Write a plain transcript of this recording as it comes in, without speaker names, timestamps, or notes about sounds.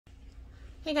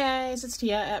Hey guys, it's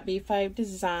Tia at B5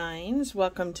 Designs.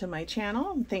 Welcome to my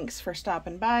channel. Thanks for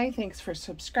stopping by. Thanks for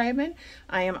subscribing.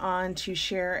 I am on to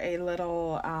share a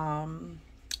little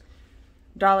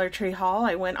Dollar Tree haul.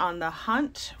 I went on the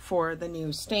hunt for the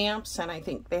new stamps, and I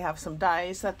think they have some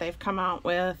dies that they've come out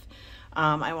with.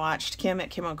 I watched Kim at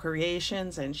Kimmo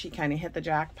Creations, and she kind of hit the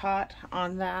jackpot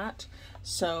on that.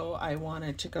 So I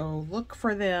wanted to go look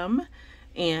for them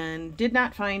and did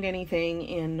not find anything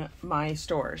in my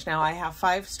stores. Now I have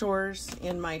 5 stores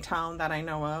in my town that I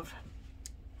know of,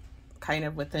 kind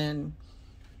of within,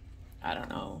 I don't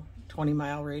know,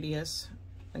 20-mile radius,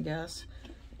 I guess.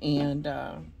 And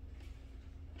I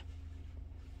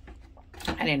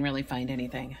didn't really find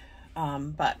anything,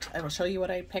 but I will show you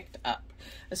what I picked up.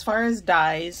 As far as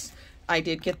dies, I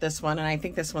did get this one, and I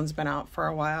think this one's been out for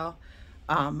a while.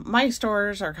 My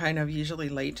stores are kind of usually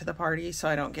late to the party, so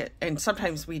I don't get, and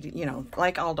sometimes we, you know,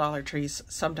 like all Dollar Trees,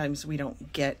 sometimes we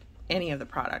don't get any of the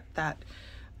product that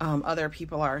other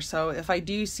people are. So if I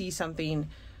do see something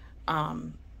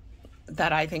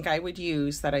that I think I would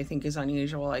use, that I think is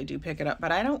unusual, I do pick it up.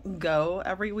 But I don't go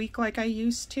every week like I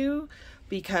used to,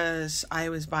 because I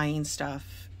was buying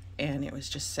stuff and it was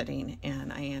just sitting,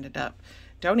 and I ended up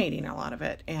donating a lot of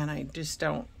it, and I just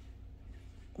don't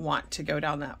want to go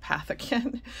down that path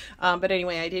again. But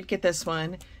anyway, I did get this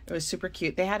one. It was super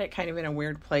cute. They had it kind of in a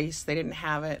weird place. They didn't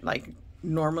have it like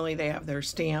normally they have their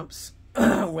stamps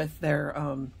with their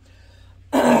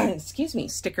excuse me,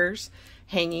 stickers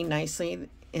hanging nicely,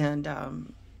 and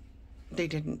they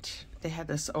didn't. They had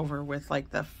this over with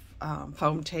like the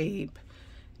foam tape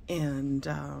and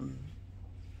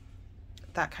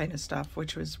that kind of stuff,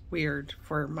 which was weird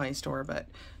for my store, but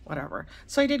whatever.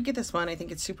 So I did get this one. I think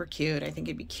it's super cute. I think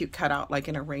it'd be cute cut out like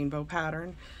in a rainbow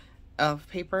pattern of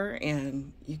paper,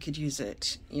 and you could use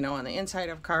it, you know, on the inside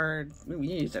of card. You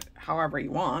use it however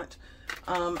you want.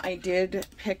 I did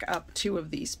pick up 2 of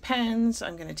these pens.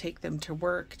 I'm going to take them to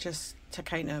work just to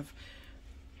kind of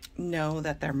know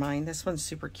that they're mine. This one's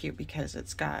super cute because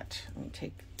it's got, let me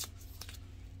take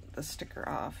the sticker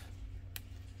off.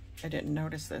 I didn't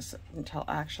notice this until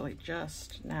actually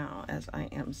just now as I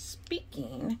am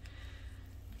speaking.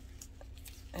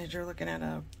 As you're looking at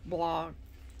a blog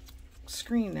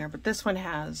screen there, but this one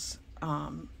has,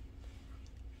 I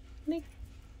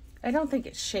don't think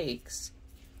it shakes,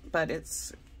 but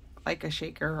it's like a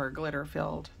shaker or glitter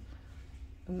filled.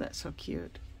 Isn't that so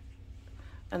cute?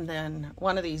 And then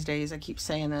one of these days, I keep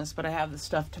saying this, but I have the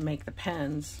stuff to make the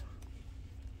pens,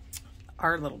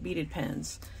 our little beaded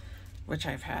pens, which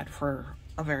I've had for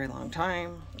a very long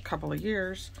time, a couple of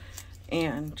years,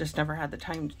 and just never had the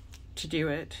time to do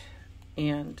it.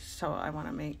 And so I want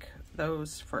to make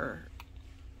those for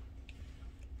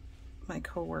my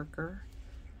coworker.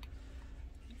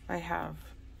 I have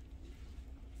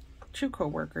 2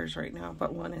 coworkers right now,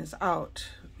 but one is out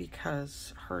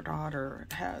because her daughter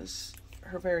has,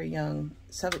 her very young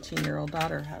 17-year-old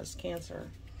daughter has cancer,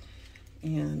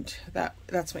 and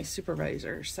that's my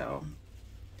supervisor. So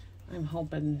I'm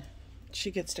hoping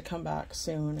she gets to come back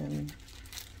soon, and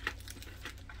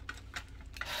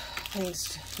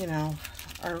things, you know,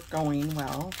 are going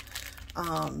well.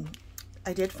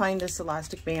 I did find this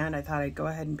elastic band. I thought I'd go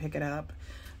ahead and pick it up.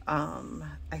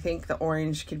 I think the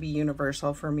orange could be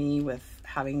universal for me with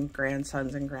having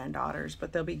grandsons and granddaughters,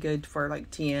 but they'll be good for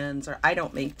like TNs, or I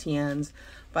don't make TNs,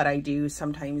 but I do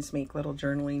sometimes make little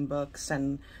journaling books,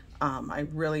 and I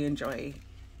really enjoy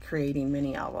creating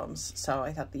mini albums, so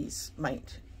I thought these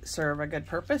might serve a good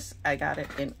purpose. I got it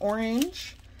in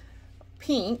orange,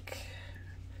 pink,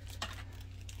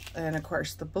 and of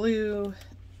course the blue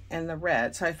and the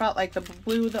red. So I felt like the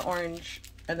blue, the orange,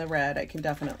 and the red I can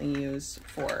definitely use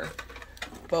for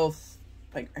both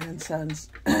my grandsons,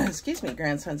 excuse me,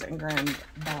 grandsons and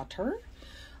granddaughter.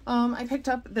 I picked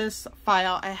up this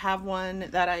file. I have one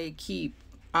that I keep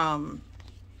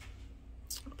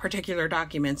particular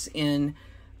documents in,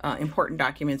 important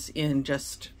documents in,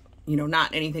 just, you know,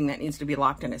 not anything that needs to be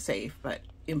locked in a safe, but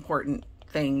important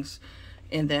things.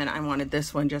 And then I wanted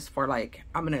this one just for, like,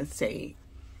 I'm going to say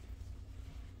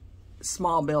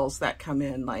small bills that come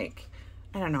in, like,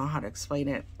 I don't know how to explain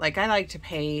it. Like, I like to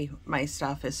pay my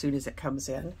stuff as soon as it comes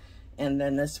in, and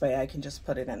then this way I can just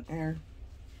put it in there.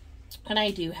 And I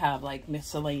do have like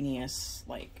miscellaneous,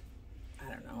 like,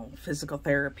 I don't know, physical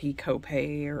therapy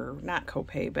copay, or not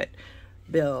copay, but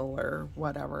bill or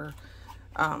whatever,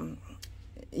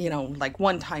 you know, like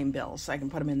one-time bills. I can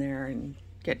put them in there and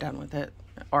get done with it,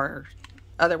 or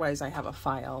otherwise I have a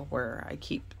file where I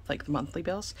keep like the monthly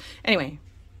bills. Anyway,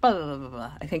 blah, blah, blah,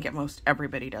 blah. I think most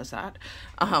everybody does that.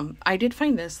 I did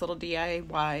find this little DIY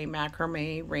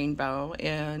macrame rainbow,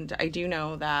 and I do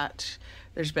know that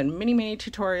there's been many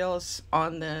tutorials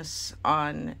on this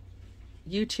on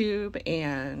YouTube,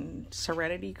 and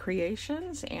Serenity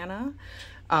Creations, Anna,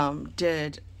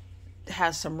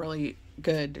 has some really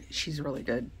good, she's really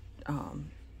good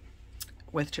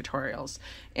with tutorials.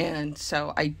 And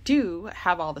so I do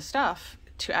have all the stuff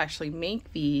to actually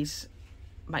make these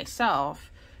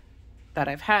myself that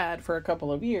I've had for a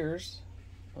couple of years.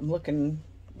 I'm looking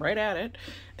right at it.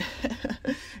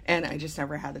 And I just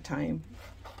never had the time.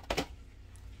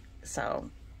 So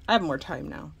I have more time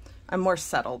now. I'm more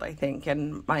settled, I think,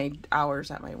 in my hours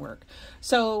at my work.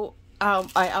 So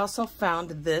I also found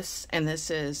this, and this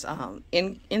is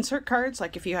insert cards,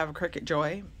 like if you have a Cricut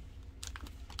Joy.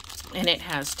 And it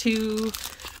has 2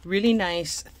 really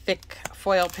nice thick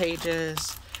foil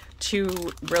pages,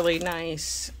 2 really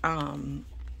nice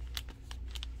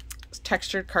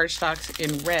textured cardstocks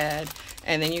in red,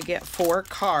 and then you get 4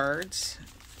 cards,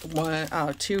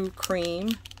 2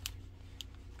 cream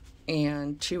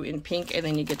and 2 in pink, and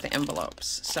then you get the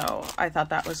envelopes. So I thought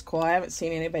that was cool. I haven't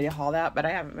seen anybody haul that, but I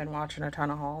haven't been watching a ton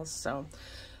of hauls. So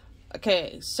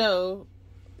okay, so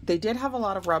they did have a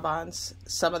lot of rub-ons.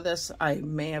 Some of this I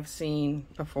may have seen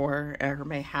before, or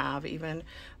may have even,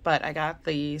 but I got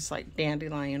these like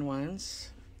dandelion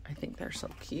ones. I think they're so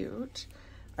cute.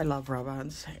 I love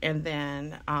rub-ons. And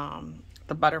then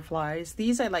the butterflies.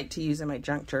 These I like to use in my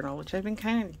junk journal, which I've been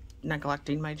kind of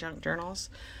neglecting my junk journals.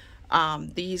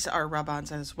 These are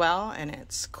rub-ons as well, and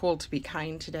it's cool to be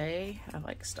kind today. I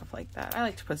like stuff like that. I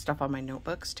like to put stuff on my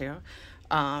notebooks too.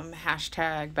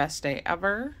 Hashtag best day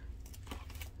ever.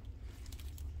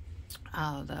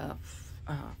 The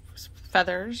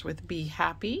feathers with be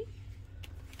happy.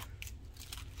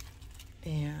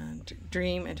 And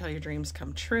dream until your dreams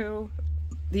come true.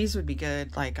 These would be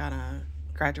good like on a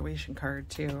graduation card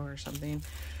too or something.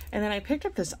 And then I picked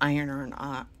up this iron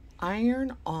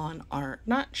on art.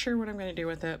 Not sure what I'm going to do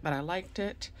with it, but I liked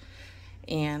it.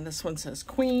 And this one says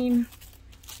Queen.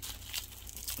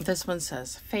 This one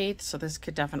says Faith, so this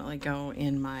could definitely go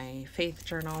in my faith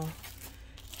journal.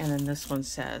 And then this one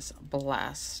says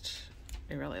Blessed.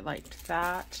 I really liked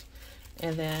that.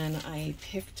 And then I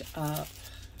picked up,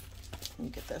 let me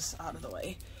get this out of the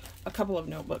way, a couple of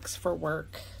notebooks for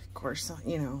work. Of course,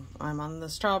 you know, I'm on the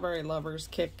Strawberry Lovers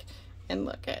kick. And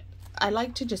look at, I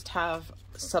like to just have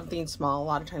something small. A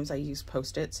lot of times I use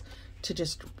Post-its to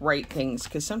just write things,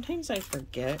 because sometimes I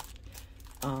forget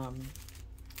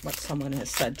what someone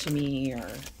has said to me, or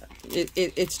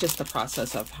it's just the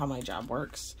process of how my job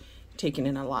works.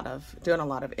 Doing a lot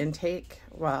of intake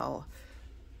while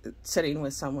sitting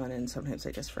with someone, and sometimes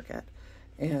I just forget.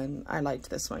 And I liked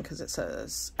this one because it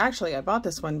says, actually I bought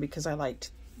this one because I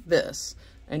liked this,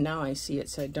 and now I see it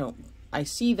said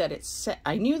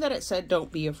I knew that it said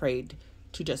don't be afraid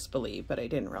to just believe, but I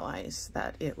didn't realize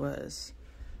that it was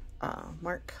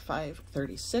Mark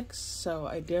 5:36. So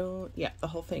the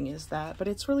whole thing is that, but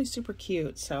it's really super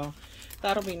cute. So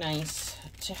that'll be nice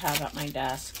to have at my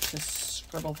desk to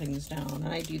scribble things down. And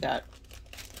I do that,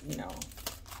 you know,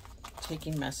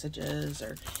 taking messages,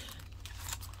 or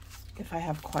if I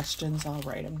have questions, I'll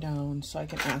write them down so I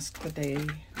can ask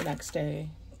the next day,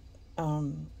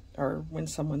 or when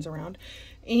someone's around.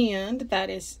 And that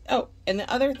is, oh, and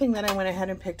the other thing that I went ahead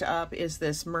and picked up is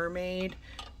this mermaid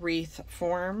wreath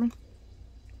form.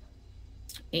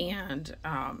 And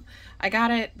I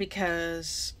got it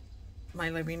because my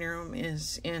living room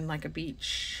is in like a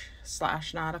beach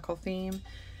 / nautical theme,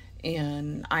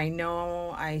 and I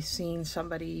know I seen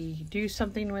somebody do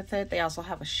something with it. They also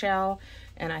have a shell,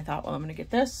 and I thought, well, I'm gonna get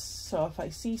this, so if I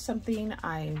see something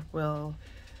I will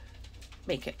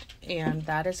make it. And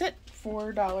that is it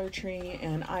for Dollar Tree,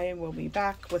 and I will be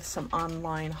back with some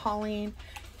online hauling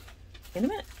in a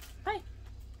minute.